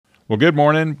Well, good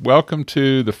morning. Welcome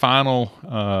to the final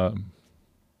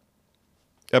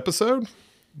Episode?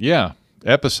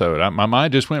 episode. My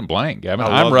mind just went blank, Gavin. I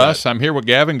I'm love Russ. that. I'm here with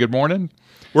Gavin. Good morning.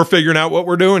 We're figuring out what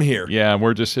we're doing here. Yeah,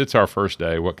 it's our first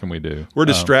day. What can we do? We're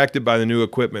distracted by the new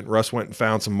equipment. Russ went and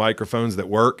found some microphones that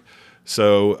work.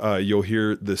 So you'll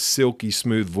hear the silky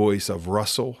smooth voice of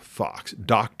Russell Fox,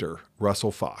 Dr.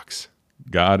 Russell Fox.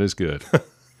 God is good.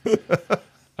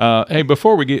 Hey,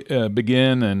 before we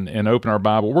begin and open our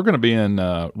Bible, we're going to be in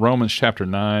Romans chapter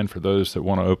 9 for those that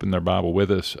want to open their Bible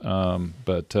with us.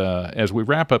 But as we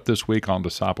wrap up this week on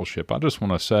discipleship, I just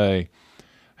want to say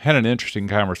I had an interesting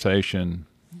conversation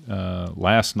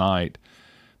last night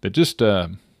that just,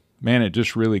 it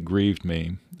just really grieved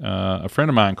me. A friend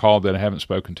of mine called that I haven't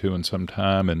spoken to in some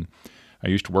time, and I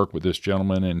used to work with this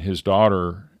gentleman, and his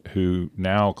daughter, who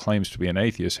now claims to be an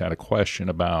atheist, had a question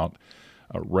about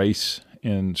race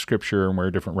in Scripture and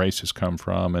where different races come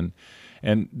from,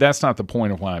 and that's not the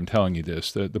point of why I'm telling you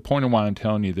this. The point of why I'm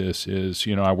telling you this is,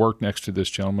 I worked next to this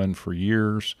gentleman for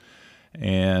years,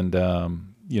 and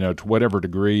to whatever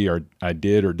degree I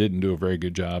did or didn't do a very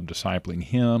good job discipling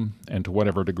him, and to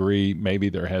whatever degree maybe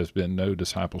there has been no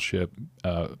discipleship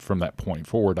from that point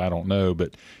forward, I don't know,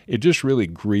 but it just really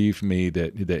grieved me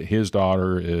that his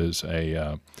daughter is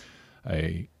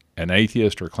an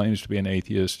atheist or claims to be an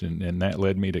atheist, and that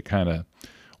led me to kind of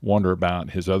wonder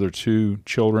about his other two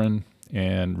children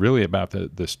and really about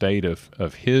the state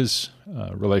of his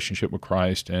relationship with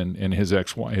Christ and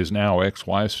his now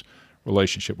ex-wife's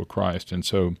relationship with Christ. And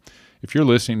so if you're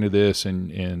listening to this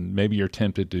and maybe you're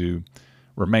tempted to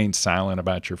remain silent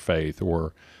about your faith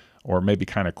or maybe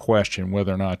kind of question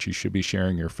whether or not you should be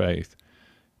sharing your faith,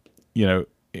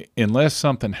 unless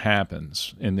something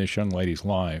happens in this young lady's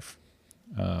life,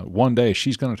 one day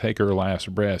she's going to take her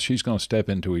last breath. She's going to step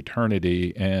into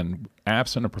eternity, and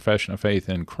absent a profession of faith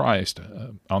in Christ,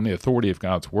 on the authority of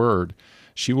God's Word,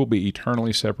 she will be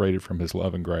eternally separated from His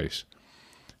love and grace.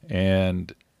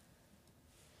 And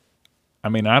I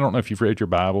don't know if you've read your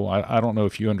Bible. I don't know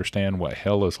if you understand what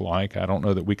hell is like. I don't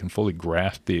know that we can fully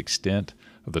grasp the extent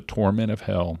of the torment of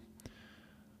hell.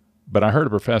 But I heard a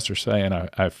professor say, and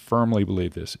I firmly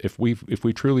believe this, if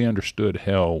we truly understood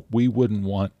hell, we wouldn't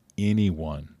want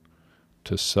anyone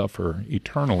to suffer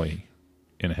eternally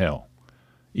in hell,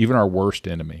 even our worst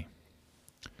enemy.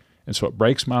 And so it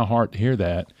breaks my heart to hear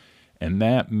that, and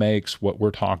that makes what we're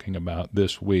talking about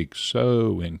this week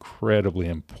so incredibly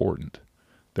important,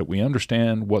 that we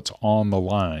understand what's on the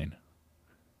line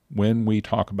when we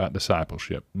talk about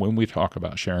discipleship, when we talk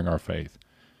about sharing our faith.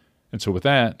 And so with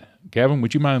that, Gavin,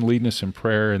 would you mind leading us in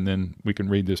prayer, and then we can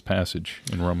read this passage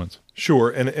in Romans? Sure,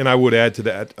 and I would add to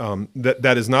that,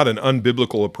 that is not an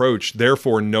unbiblical approach.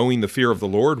 Therefore, knowing the fear of the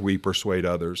Lord, we persuade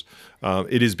others.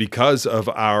 It is because of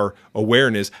our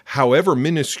awareness, however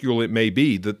minuscule it may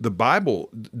be. The Bible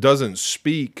doesn't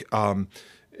speak,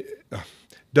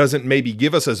 doesn't maybe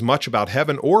give us as much about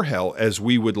heaven or hell as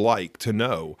we would like to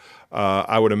know.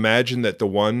 I would imagine that the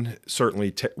one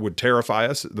certainly would terrify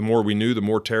us. The more we knew, the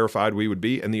more terrified we would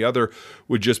be. And the other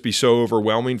would just be so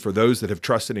overwhelming for those that have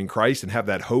trusted in Christ and have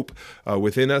that hope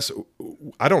within us.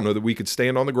 I don't know that we could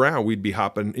stand on the ground. We'd be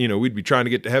hopping, we'd be trying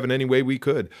to get to heaven any way we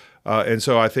could. And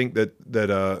so I think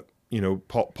that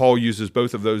Paul uses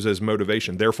both of those as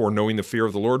motivation. Therefore, knowing the fear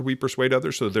of the Lord, we persuade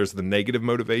others. So there's the negative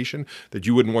motivation that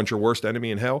you wouldn't want your worst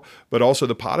enemy in hell, but also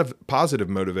the positive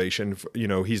motivation.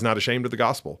 He's not ashamed of the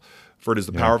gospel, for it is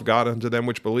the power of God unto them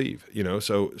which believe.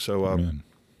 So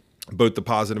both the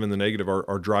positive and the negative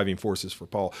are driving forces for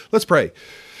Paul. Let's pray.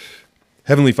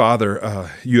 Heavenly Father,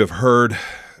 you have heard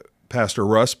Pastor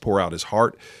Russ pour out his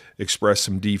heart, express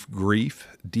some deep grief.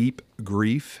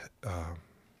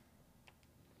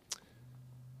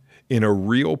 In a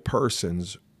real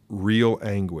person's real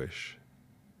anguish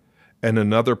and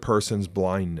another person's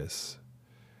blindness.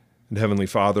 And Heavenly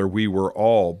Father, we were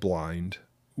all blind.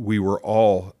 We were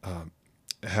all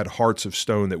had hearts of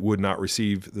stone that would not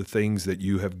receive the things that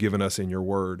you have given us in your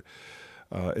word.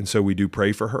 And so we do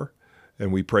pray for her,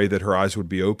 and we pray that her eyes would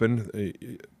be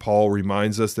open. Paul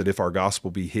reminds us that if our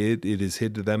gospel be hid, it is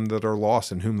hid to them that are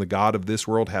lost, in whom the God of this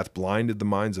world hath blinded the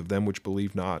minds of them which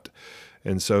believe not.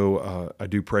 And so I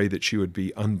do pray that she would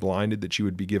be unblinded, that she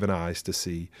would be given eyes to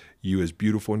see you as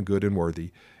beautiful and good and worthy,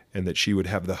 and that she would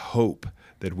have the hope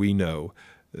that we know,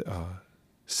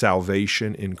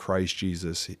 salvation in Christ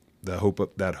Jesus, that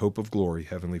hope of glory,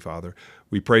 Heavenly Father.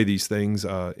 We pray these things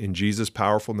in Jesus'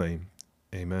 powerful name.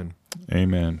 Amen.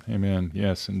 Amen. Amen.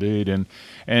 Yes, indeed.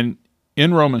 And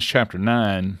in Romans chapter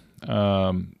 9,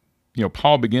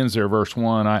 Paul begins there, verse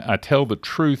 1, I tell the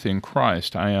truth in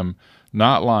Christ. I am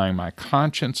not lying, my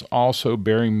conscience also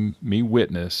bearing me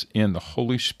witness in the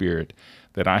Holy Spirit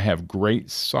that I have great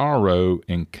sorrow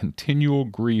and continual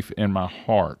grief in my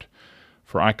heart.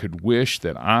 For I could wish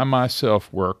that I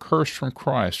myself were accursed from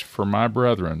Christ for my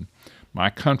brethren, my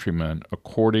countrymen,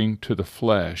 according to the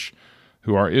flesh,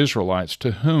 who are Israelites,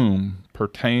 to whom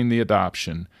pertain the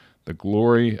adoption, the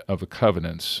glory of the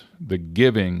covenants, the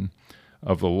giving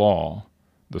of the law,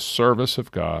 the service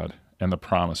of God, and the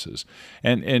promises.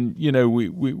 And you know,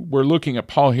 we're looking at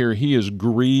Paul here. He is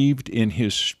grieved in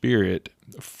his spirit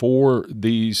for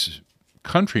these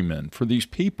countrymen, for these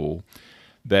people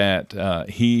that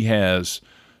he has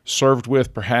served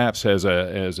with, perhaps as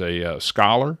a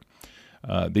scholar.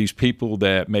 These people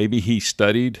that maybe he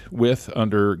studied with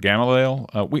under Gamaliel,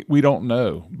 we don't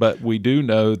know, but we do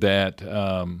know that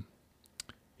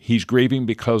he's grieving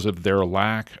because of their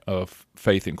lack of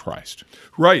faith in Christ.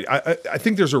 Right. I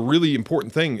think there's a really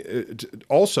important thing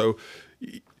also,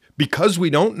 because we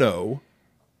don't know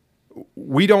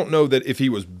that if he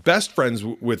was best friends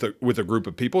with a group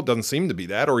of people. It doesn't seem to be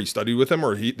that, or he studied with them,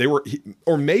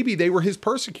 or maybe they were his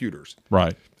persecutors.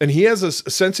 Right. And he has a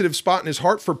sensitive spot in his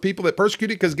heart for people that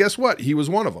persecuted, because guess what? He was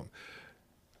one of them.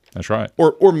 That's right.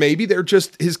 Or maybe they're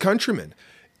just his countrymen.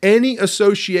 Any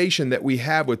association that we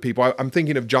have with people, I'm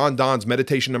thinking of John Donne's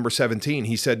meditation number 17.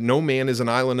 He said, "No man is an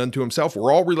island unto himself."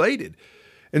 We're all related.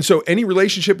 And so any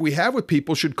relationship we have with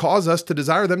people should cause us to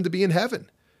desire them to be in heaven.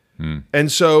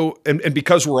 And so, and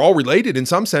because we're all related in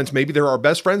some sense, maybe they're our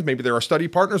best friends, maybe they're our study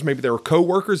partners, maybe they're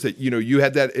coworkers that, you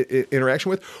had that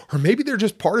interaction with, or maybe they're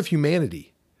just part of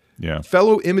humanity. Yeah.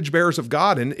 Fellow image bearers of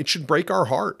God, and it should break our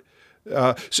heart.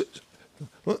 So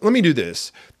let me do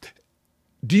this.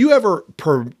 Do you ever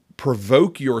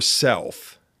provoke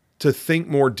yourself to think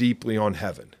more deeply on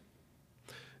heaven?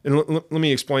 And let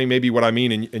me explain maybe what I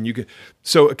mean, and you can.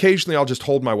 So occasionally I'll just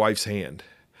hold my wife's hand,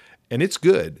 and it's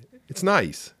good. It's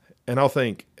nice. And I'll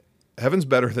think, heaven's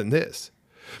better than this.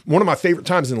 One of my favorite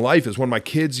times in life is when my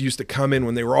kids used to come in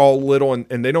when they were all little,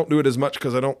 and they don't do it as much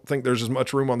because I don't think there's as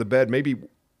much room on the bed. Maybe,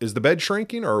 is the bed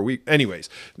shrinking, or are we? Anyways,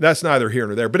 that's neither here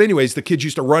nor there. But anyways, the kids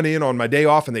used to run in on my day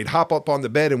off, and they'd hop up on the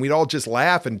bed, and we'd all just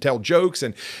laugh and tell jokes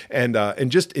and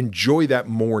just enjoy that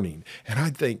morning. And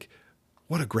I'd think,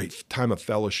 what a great time of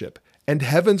fellowship. And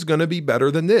heaven's going to be better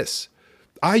than this.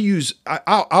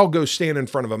 I'll go stand in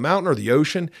front of a mountain or the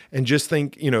ocean and just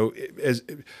think, as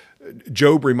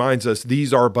Job reminds us,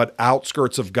 these are but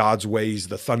outskirts of God's ways,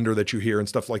 the thunder that you hear and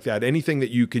stuff like that. Anything that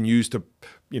you can use to,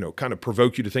 kind of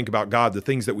provoke you to think about God, the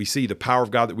things that we see, the power of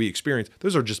God that we experience,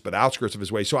 those are just but outskirts of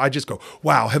his ways. So I just go,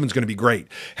 wow, heaven's going to be great.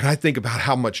 And I think about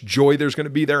how much joy there's going to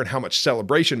be there and how much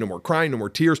celebration, no more crying, no more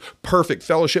tears, perfect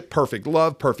fellowship, perfect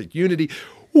love, perfect unity.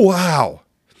 Wow.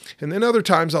 And then other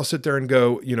times I'll sit there and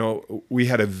go, we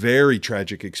had a very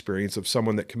tragic experience of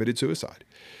someone that committed suicide.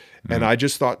 Mm-hmm. And I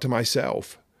just thought to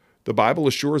myself, the Bible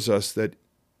assures us that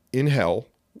in hell,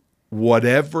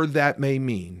 whatever that may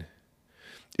mean,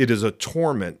 it is a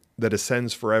torment that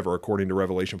ascends forever, according to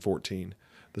Revelation 14.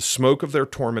 The smoke of their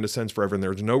torment ascends forever, and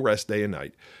there's no rest day and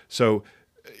night. So,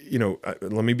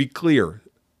 let me be clear.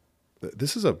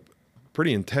 This is a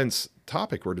pretty intense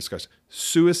topic we're discussing.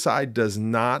 Suicide does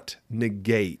not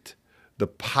negate the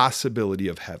possibility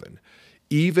of heaven.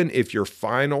 Even if your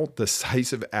final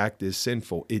decisive act is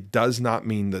sinful, it does not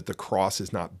mean that the cross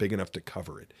is not big enough to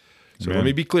cover it. So Let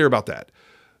me be clear about that.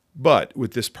 But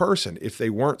with this person, if they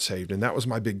weren't saved, and that was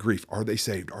my big grief, are they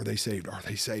saved? Are they saved? Are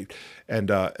they saved?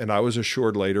 And I was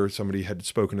assured later, somebody had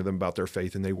spoken to them about their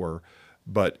faith, and they were.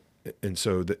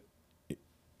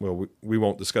 We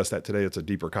won't discuss that today. It's a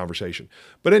deeper conversation.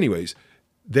 But anyways,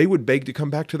 they would beg to come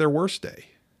back to their worst day.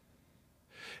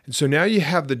 And so now you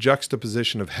have the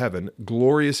juxtaposition of heaven,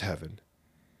 glorious heaven,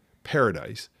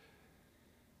 paradise,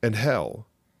 and hell,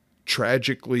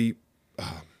 tragically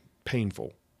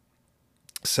painful,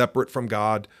 separate from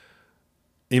God,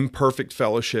 imperfect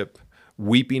fellowship,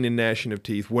 weeping and gnashing of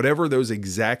teeth, whatever those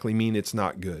exactly mean, it's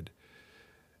not good.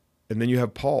 And then you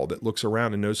have Paul that looks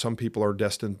around and knows some people are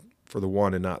destined for the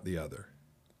one and not the other.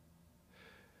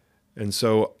 And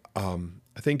so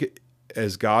I think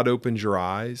as God opens your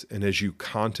eyes and as you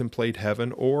contemplate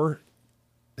heaven or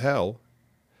hell,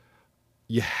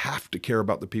 you have to care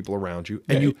about the people around you,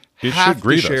 and you have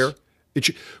to share.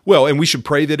 And we should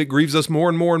pray that it grieves us more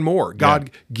and more and more.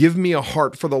 God, give me a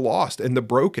heart for the lost and the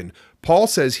broken. Paul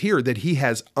says here that he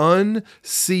has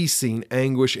unceasing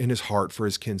anguish in his heart for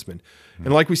his kinsmen. Mm-hmm.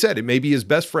 And like we said, it may be his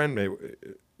best friend.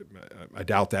 I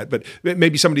doubt that, but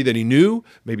maybe somebody that he knew,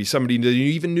 maybe somebody that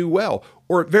he even knew well,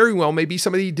 or very well maybe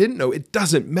somebody he didn't know. It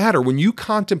doesn't matter. When you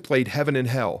contemplate heaven and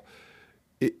hell,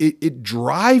 it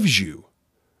drives you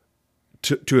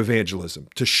to evangelism,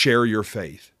 to share your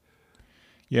faith.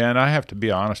 Yeah, and I have to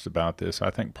be honest about this. I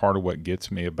think part of what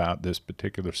gets me about this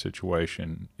particular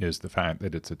situation is the fact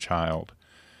that it's a child.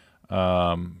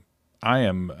 I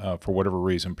am, for whatever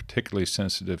reason, particularly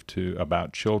sensitive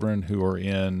about children who are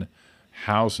in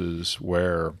houses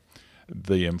where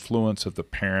the influence of the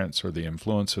parents or the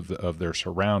influence of their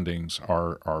surroundings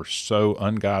are so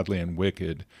ungodly and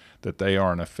wicked that they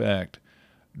are in effect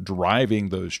driving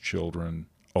those children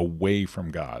away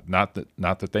from God. Not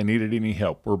that they needed any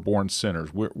help. We're born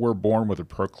sinners. We're born with a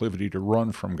proclivity to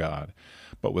run from God,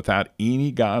 but without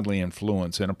any godly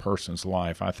influence in a person's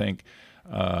life, I think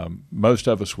most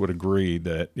of us would agree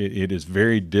that it is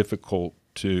very difficult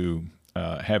to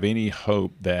have any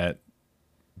hope that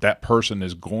that person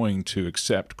is going to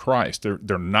accept Christ.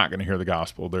 They're not going to hear the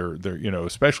gospel. They're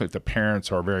especially if the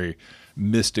parents are very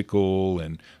mystical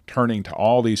and turning to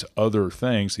all these other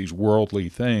things, these worldly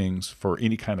things, for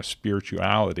any kind of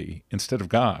spirituality instead of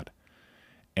God.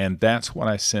 And that's what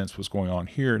I sense was going on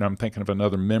here. And I'm thinking of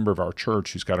another member of our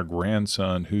church who's got a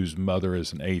grandson whose mother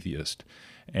is an atheist.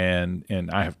 And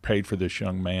I have prayed for this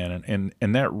young man.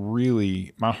 And that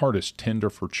really, my heart is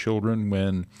tender for children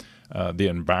when the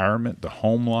environment, the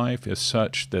home life is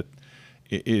such that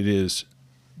it is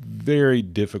very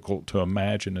difficult to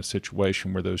imagine a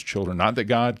situation where those children, not that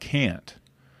God can't,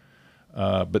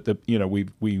 but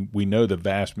we know the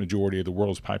vast majority of the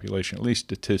world's population, at least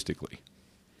statistically,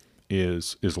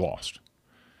 is lost.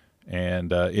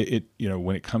 And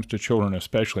when it comes to children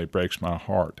especially, it breaks my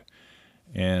heart.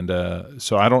 And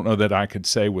so I don't know that I could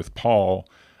say with Paul,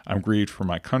 I'm grieved for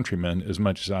my countrymen as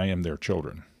much as I am their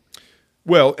children.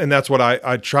 Well, and that's what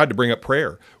I tried to bring up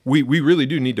prayer. We really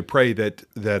do need to pray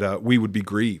that we would be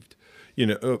grieved.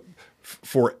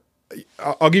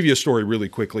 I'll give you a story really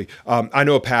quickly. I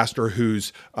know a pastor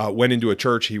who's went into a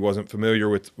church. He wasn't familiar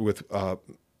with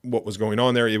what was going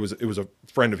on there. It was a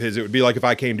friend of his. It would be like if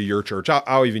I came to your church.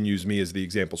 I'll even use me as the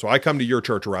example. So I come to your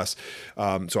church, Russ.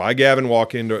 So I, Gavin,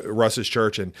 walk into Russ's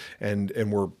church, and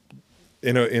we're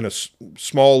in a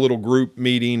small little group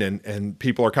meeting, and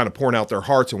people are kind of pouring out their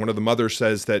hearts. And one of the mothers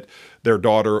says that their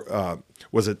daughter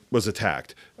was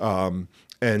attacked,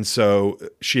 and so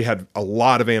she had a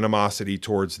lot of animosity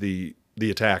towards the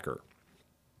attacker,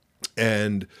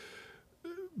 and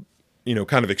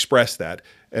kind of expressed that.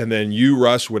 And then you,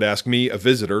 Russ, would ask me, a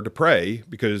visitor, to pray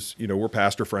because we're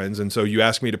pastor friends, and so you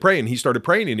asked me to pray, and he started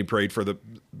praying, and he prayed for the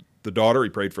daughter, he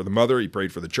prayed for the mother, he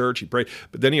prayed for the church, he prayed,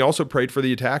 but then he also prayed for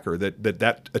the attacker,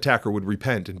 that attacker would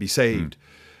repent and be saved.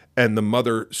 And the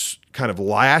mother kind of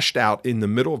lashed out in the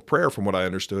middle of prayer, from what I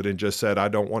understood, and just said, I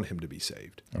don't want him to be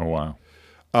saved. Oh, wow.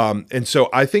 And so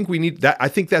I think we need that. I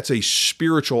think that's a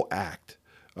spiritual act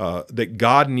that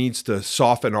God needs to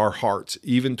soften our hearts,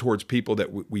 even towards people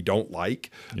that we don't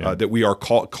like, that we are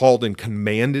called and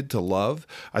commanded to love.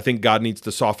 I think God needs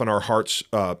to soften our hearts,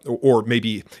 or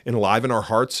maybe enliven our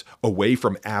hearts away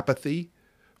from apathy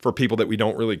for people that we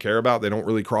don't really care about. They don't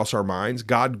really cross our minds.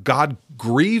 God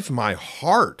grieve my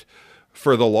heart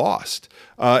for the lost.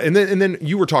 And then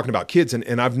you were talking about kids,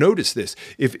 and I've noticed this.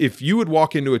 If you would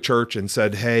walk into a church and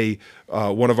said, hey,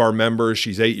 one of our members,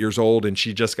 she's 8 years old and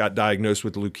she just got diagnosed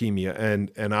with leukemia,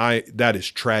 and that is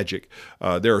tragic.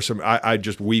 There are some, I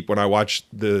just weep when I watch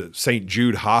the St.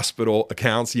 Jude Hospital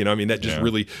accounts, that just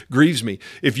really grieves me.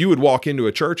 If you would walk into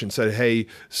a church and said, hey,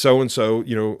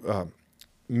 so-and-so,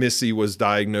 Missy was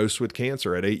diagnosed with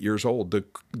cancer at 8 years old,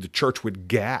 the church would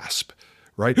gasp.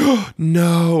 Right?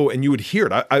 No. And you would hear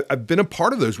it. I've been a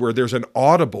part of those where there's an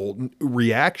audible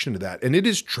reaction to that. And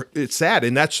it's sad.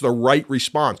 And that's the right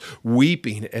response.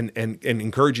 Weeping and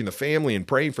encouraging the family and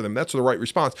praying for them. That's the right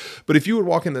response. But if you would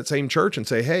walk in that same church and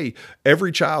say, hey,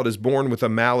 every child is born with a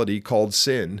malady called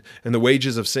sin, and the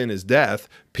wages of sin is death,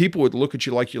 people would look at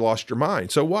you like you lost your mind.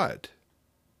 So what?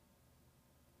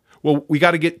 Well, we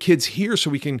got to get kids here so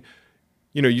we can,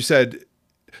 you said,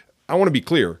 I want to be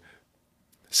clear.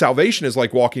 Salvation is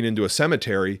like walking into a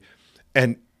cemetery,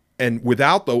 and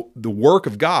without the work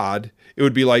of God, it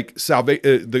would be like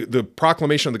the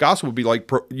proclamation of the gospel would be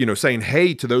like saying,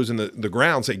 hey, to those in the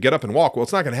ground, say, get up and walk. Well,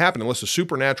 it's not going to happen unless a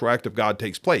supernatural act of God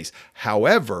takes place.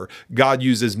 However, God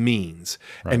uses means,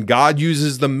 and God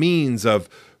uses the means of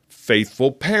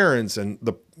faithful parents, and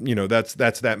that's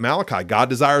that Malachi. God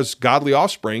desires godly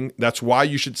offspring. That's why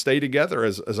you should stay together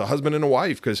as a husband and a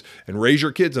wife, and raise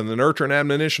your kids in the nurture and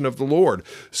admonition of the Lord.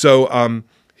 So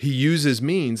he uses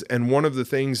means, and one of the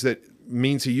things that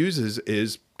means he uses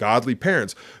is godly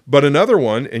parents. But another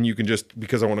one, and you can just,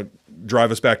 because I want to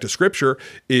drive us back to Scripture,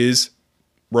 is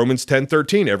Romans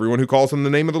 10:13. Everyone who calls on the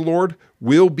name of the Lord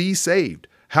will be saved.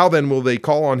 How then will they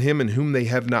call on him in whom they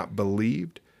have not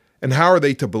believed? And how are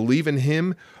they to believe in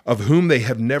him of whom they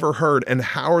have never heard? And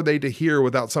how are they to hear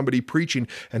without somebody preaching?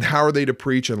 And how are they to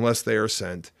preach unless they are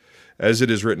sent? As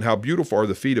it is written, how beautiful are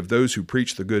the feet of those who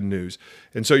preach the good news.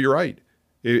 And so you're right.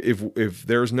 If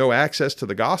there's no access to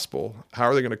the gospel, how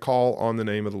are they going to call on the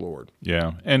name of the Lord?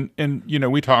 Yeah. And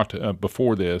we talked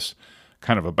before this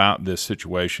kind of about this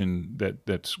situation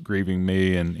that's grieving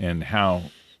me and how,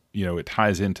 it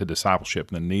ties into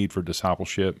discipleship and the need for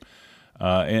discipleship.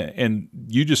 And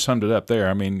you just summed it up there.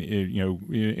 I mean,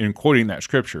 in quoting that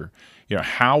scripture,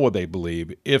 how will they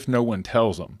believe if no one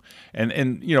tells them?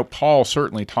 And Paul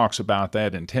certainly talks about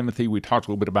that in Timothy. We talked a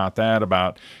little bit about that,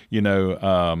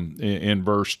 in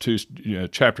verse 2,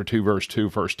 chapter 2, verse 2,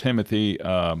 1 Timothy,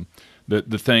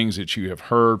 the things that you have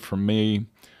heard from me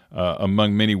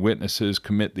among many witnesses,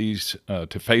 commit these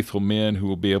to faithful men who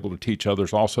will be able to teach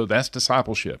others also. That's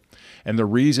discipleship. And the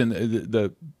reason,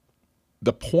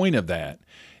 the point of that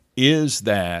is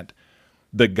that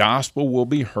the gospel will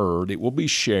be heard, it will be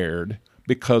shared,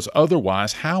 because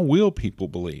otherwise, how will people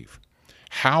believe?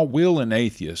 How will an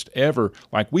atheist ever,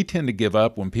 we tend to give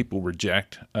up when people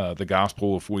reject the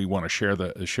gospel if we want to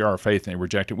share our faith and they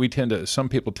reject it. Some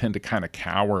people tend to kind of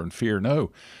cower and fear.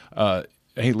 No,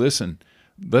 hey, listen,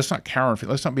 let's not cower and fear.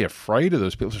 Let's not be afraid of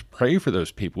those people. Let's pray for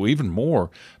those people even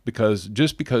more, because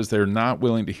just because they're not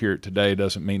willing to hear it today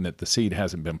doesn't mean that the seed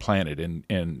hasn't been planted.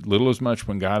 And little as much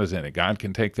when God is in it. God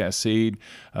can take that seed.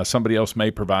 Somebody else may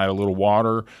provide a little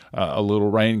water, a little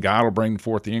rain. God will bring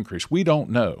forth the increase. We don't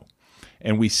know.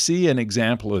 And we see an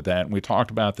example of that. And we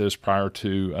talked about this prior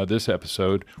to this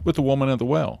episode with the woman at the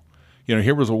well.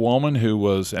 Here was a woman who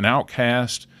was an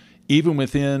outcast, even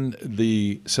within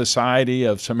the society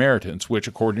of Samaritans, which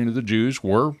according to the Jews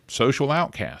were social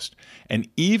outcasts. And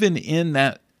even in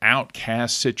that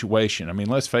outcast situation, I mean,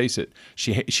 let's face it,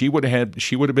 she would have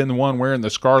been the one wearing the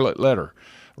scarlet letter,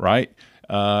 right?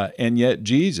 And yet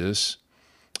Jesus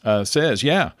says,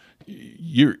 yeah,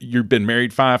 you've been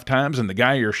married 5 times, and the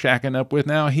guy you're shacking up with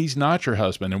now, he's not your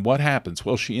husband. And what happens?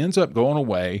 Well, she ends up going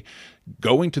away,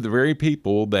 going to the very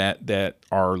people that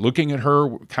are looking at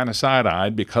her kind of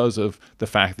side-eyed because of the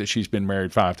fact that she's been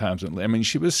married 5 times. I mean,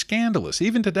 she was scandalous.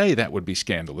 Even today, that would be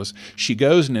scandalous. She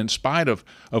goes, and in spite of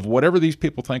whatever these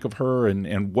people think of her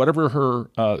and whatever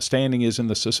her standing is in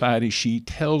the society, she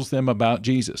tells them about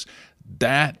Jesus.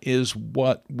 That is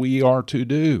what we are to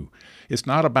do. It's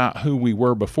not about who we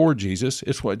were before Jesus.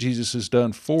 It's what Jesus has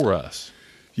done for us.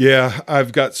 Yeah,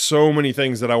 I've got so many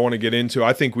things that I want to get into.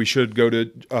 I think we should go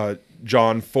to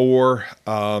John 4.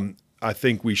 I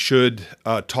think we should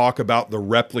talk about the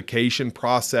replication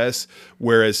process,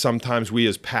 whereas sometimes we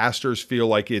as pastors feel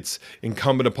like it's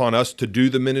incumbent upon us to do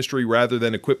the ministry rather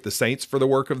than equip the saints for the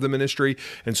work of the ministry.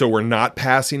 And so we're not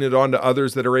passing it on to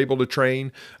others that are able to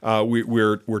train.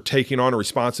 We're taking on a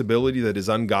responsibility that is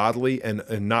ungodly and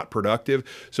not productive.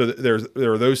 So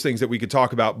there are those things that we could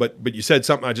talk about. But you said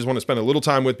something I just want to spend a little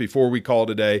time with before we call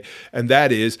today, and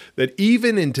that is that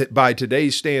even by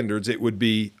today's standards, it would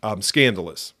be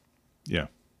scandalous. Yeah.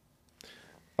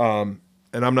 And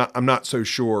I'm not so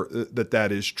sure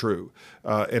that is true.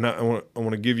 And I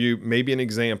want to give you maybe an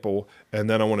example, and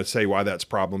then I want to say why that's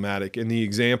problematic. And the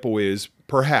example is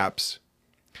perhaps,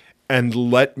 and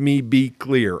let me be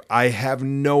clear, I have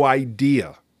no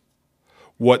idea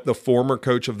what the former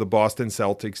coach of the Boston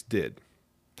Celtics did.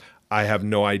 I have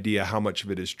no idea how much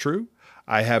of it is true.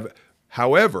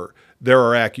 However, there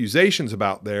are accusations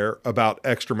about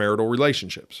extramarital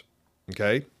relationships.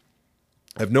 Okay?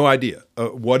 I have no idea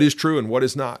what is true and what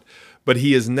is not. But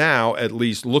he is now at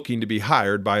least looking to be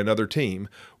hired by another team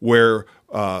where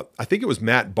I think it was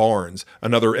Matt Barnes,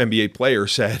 another NBA player,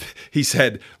 said,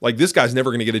 this guy's never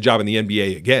going to get a job in the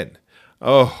NBA again.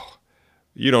 Oh,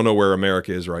 you don't know where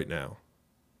America is right now.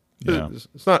 Yeah.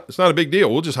 It's not a big deal.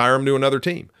 We'll just hire him to another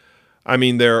team. I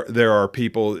mean, there are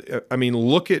people, I mean,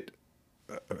 look at,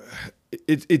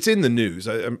 it's in the news.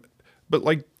 But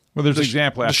like, well, there's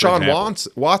example after Deshaun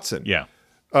example. Watson. Yeah.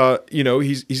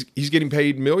 He's getting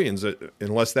paid millions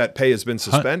unless that pay has been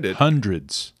suspended.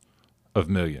 Hundreds of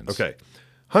millions. Okay.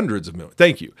 Hundreds of millions.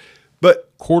 Thank you.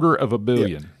 But $250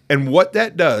 million. Yeah. And what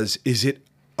that does is it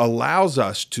allows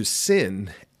us to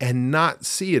sin and not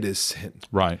see it as sin.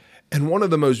 Right. And one of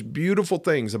the most beautiful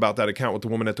things about that account with the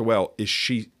woman at the well is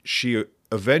she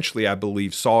eventually, I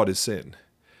believe, saw it as sin.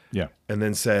 Yeah. And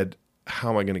then said, how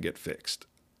am I going to get fixed?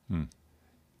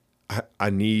 I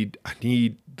need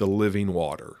the living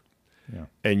water. Yeah.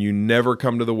 And you never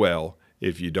come to the well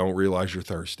if you don't realize you're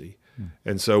thirsty.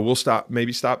 And so we'll stop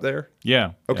there.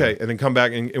 Yeah. Okay. Yeah. And then come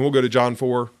back and we'll go to John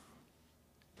 4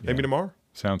 maybe tomorrow.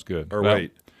 Sounds good. Or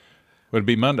wait. Would it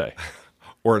be Monday?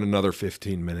 Or in another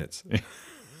 15 minutes.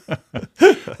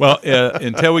 Well,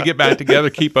 until we get back together,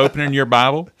 keep opening your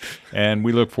Bible, and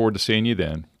we look forward to seeing you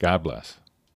then. God bless.